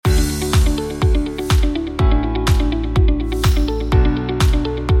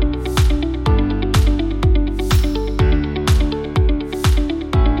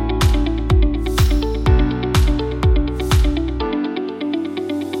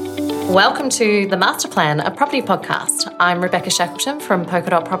Welcome to The Master Plan, a property podcast. I'm Rebecca Shackleton from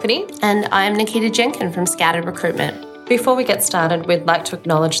Polka Dot Property. And I'm Nikita Jenkin from Scouted Recruitment. Before we get started, we'd like to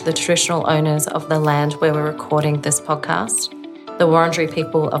acknowledge the traditional owners of the land where we're recording this podcast, the Wurundjeri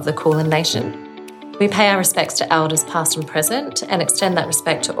people of the Kulin Nation. We pay our respects to elders past and present and extend that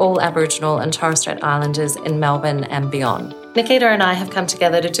respect to all Aboriginal and Torres Strait Islanders in Melbourne and beyond. Nikita and I have come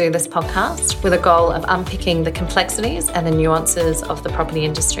together to do this podcast with a goal of unpicking the complexities and the nuances of the property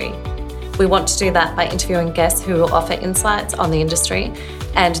industry. We want to do that by interviewing guests who will offer insights on the industry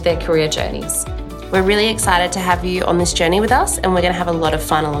and their career journeys. We're really excited to have you on this journey with us, and we're going to have a lot of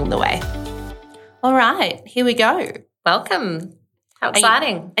fun along the way. All right, here we go. Welcome. How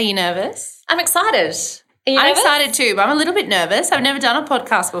exciting. Are you nervous? I'm excited. Are you nervous? I'm excited too, but I'm a little bit nervous. I've never done a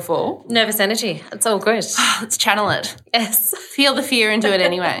podcast before. Nervous energy. It's all good. Let's channel it. Yes. Feel the fear and do it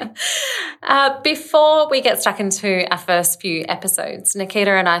anyway. Before we get stuck into our first few episodes,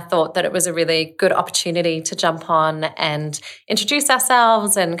 Nikita and I thought that it was a really good opportunity to jump on and introduce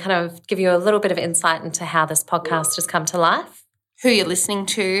ourselves and kind of give you a little bit of insight into how this podcast has come to life. Who you're listening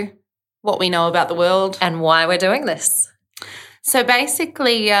to, what we know about the world. And why we're doing this. So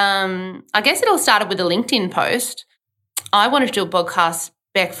basically, I guess it all started with a LinkedIn post. I wanted to do a podcast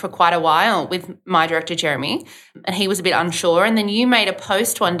back for quite a while with my director, Jeremy, and he was a bit unsure. And then you made a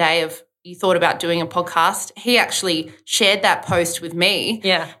post one day of you thought about doing a podcast. He actually shared that post with me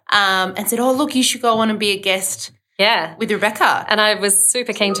and said, oh, look, you should go on and be a guest with Rebecca. And I was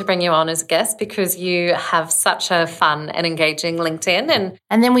super keen to bring you on as a guest because you have such a fun and engaging LinkedIn.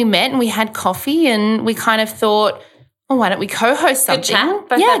 And then we met and we had coffee and we kind of thought, oh, why don't we co-host something? Good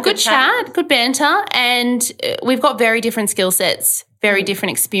chat. Good chat, good banter. And we've got very different skill sets, very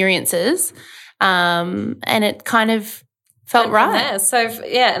different experiences. And it kind of felt right. So,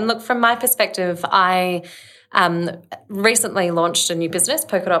 and look, from my perspective, I recently launched a new business,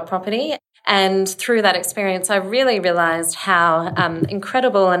 Polka Dot Property. And through that experience, I really realised how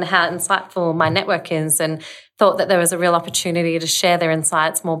incredible and how insightful my network is, and thought that there was a real opportunity to share their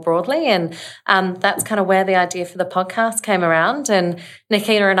insights more broadly. And that's kind of where the idea for the podcast came around. And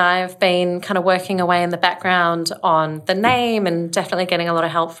Nikita and I have been kind of working away in the background on the name and definitely getting a lot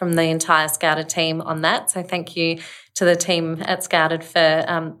of help from the entire Scouted team on that. So thank you to the team at Scouted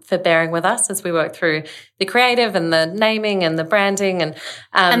for bearing with us as we work through the creative and the naming and the branding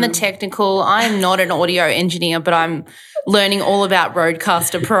and the technical. I'm not an audio engineer, but I'm learning all about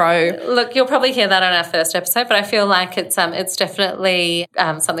Rodecaster Pro. Look, you'll probably hear that on our first episode, but I feel like it's definitely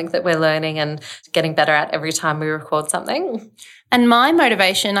something that we're learning and getting better at every time we record something. And my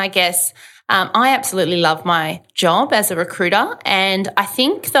motivation, I guess, I absolutely love my job as a recruiter, and I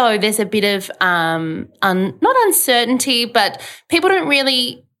think though there's a bit of not uncertainty, but people don't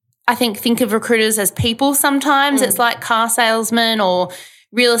really, I think of recruiters as people sometimes. It's like car salesmen or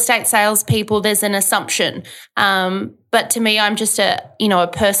real estate salespeople. There's an assumption, but to me, I'm just a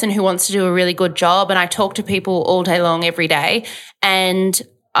person who wants to do a really good job, and I talk to people all day long, every day, and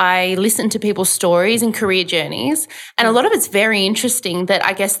I listen to people's stories and career journeys, and a lot of it's very interesting that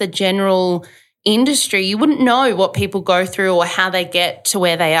I guess the general industry, you wouldn't know what people go through or how they get to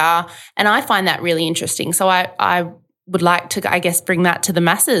where they are, and I find that really interesting. So I would like to, I guess, bring that to the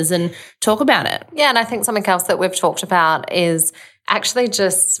masses and talk about it. Yeah, and I think something else that we've talked about is actually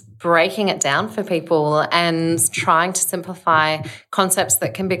just breaking it down for people and trying to simplify concepts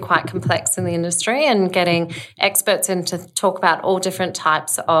that can be quite complex in the industry, and getting experts in to talk about all different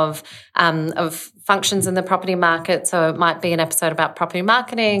types of functions in the property market. So it might be an episode about property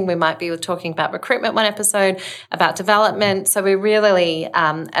marketing. We might be talking about recruitment one episode, about development. So we really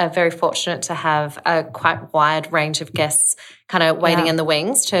are very fortunate to have a quite wide range of guests kind of waiting in the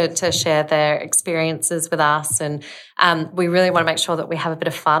wings to share their experiences with us. And we really want to make sure that we have a bit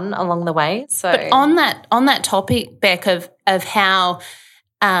of fun along the way. So, but on that topic, Beck, of how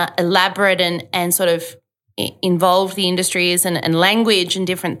elaborate and sort of involved the industry is and language and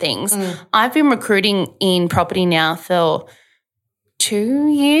different things, I've been recruiting in property now for 2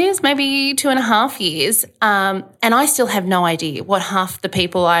 years, maybe 2.5 years, and I still have no idea what half the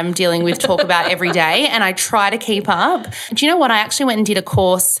people I'm dealing with talk about every day, and I try to keep up. Do you know what? I actually went and did a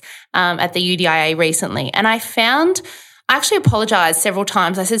course at the UDIA recently, and I actually apologised several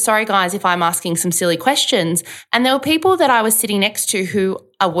times. I said, sorry, guys, if I'm asking some silly questions. And there were people that I was sitting next to who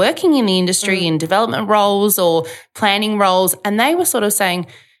are working in the industry in development roles or planning roles, and they were sort of saying,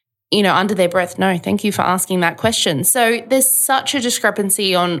 under their breath, no, thank you for asking that question. So there's such a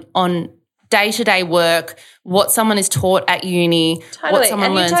discrepancy on day-to-day work, what someone is taught at uni, what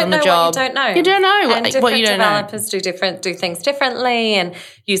someone learns on the job. You don't know. You don't know and what you don't know. Developers do things differently and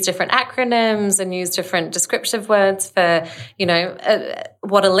use different acronyms and use different descriptive words for,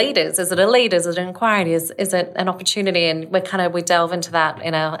 what a lead is. Is it a lead? Is it an inquiry? Is it an opportunity? And we delve into that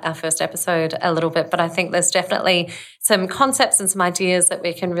in our first episode a little bit. But I think there's definitely some concepts and some ideas that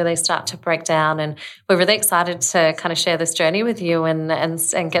we can really start to break down. And we're really excited to kind of share this journey with you and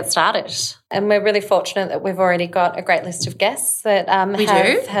get started. And we're really fortunate that we've already got a great list of guests that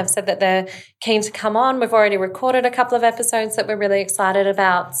have said that they're keen to come on. We've already recorded a couple of episodes that we're really excited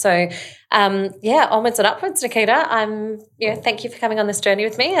about. So, onwards and upwards, Nikita. Thank you for coming on this journey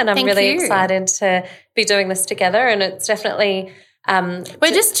with me, and I'm really excited to be doing this together. And it's definitely we're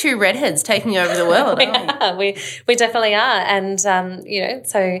just two redheads taking over the world. We definitely are, and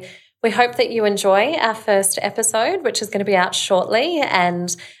so. We hope that you enjoy our first episode, which is going to be out shortly.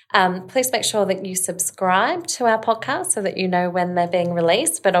 And please make sure that you subscribe to our podcast so that you know when they're being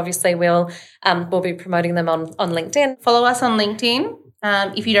released. But obviously, we'll be promoting them on LinkedIn. Follow us on LinkedIn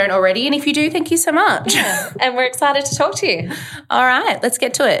if you don't already. And if you do, thank you so much. Yeah. And we're excited to talk to you. All right, let's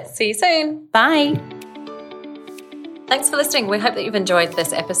get to it. See you soon. Bye. Thanks for listening. We hope that you've enjoyed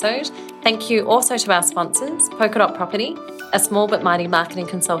this episode. Thank you also to our sponsors, Polkadot Property, a small but mighty marketing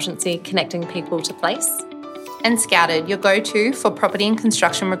consultancy connecting people to place. And Scouted, your go-to for property and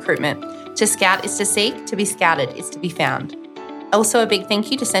construction recruitment. To scout is to seek, to be scouted is to be found. Also a big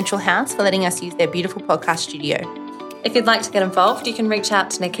thank you to Central House for letting us use their beautiful podcast studio. If you'd like to get involved, you can reach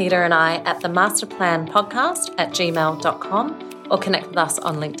out to Nikita and I at themasterplanpodcast@gmail.com or connect with us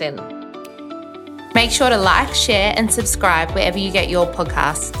on LinkedIn. Make sure to like, share and subscribe wherever you get your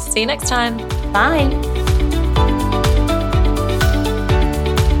podcasts. See you next time. Bye.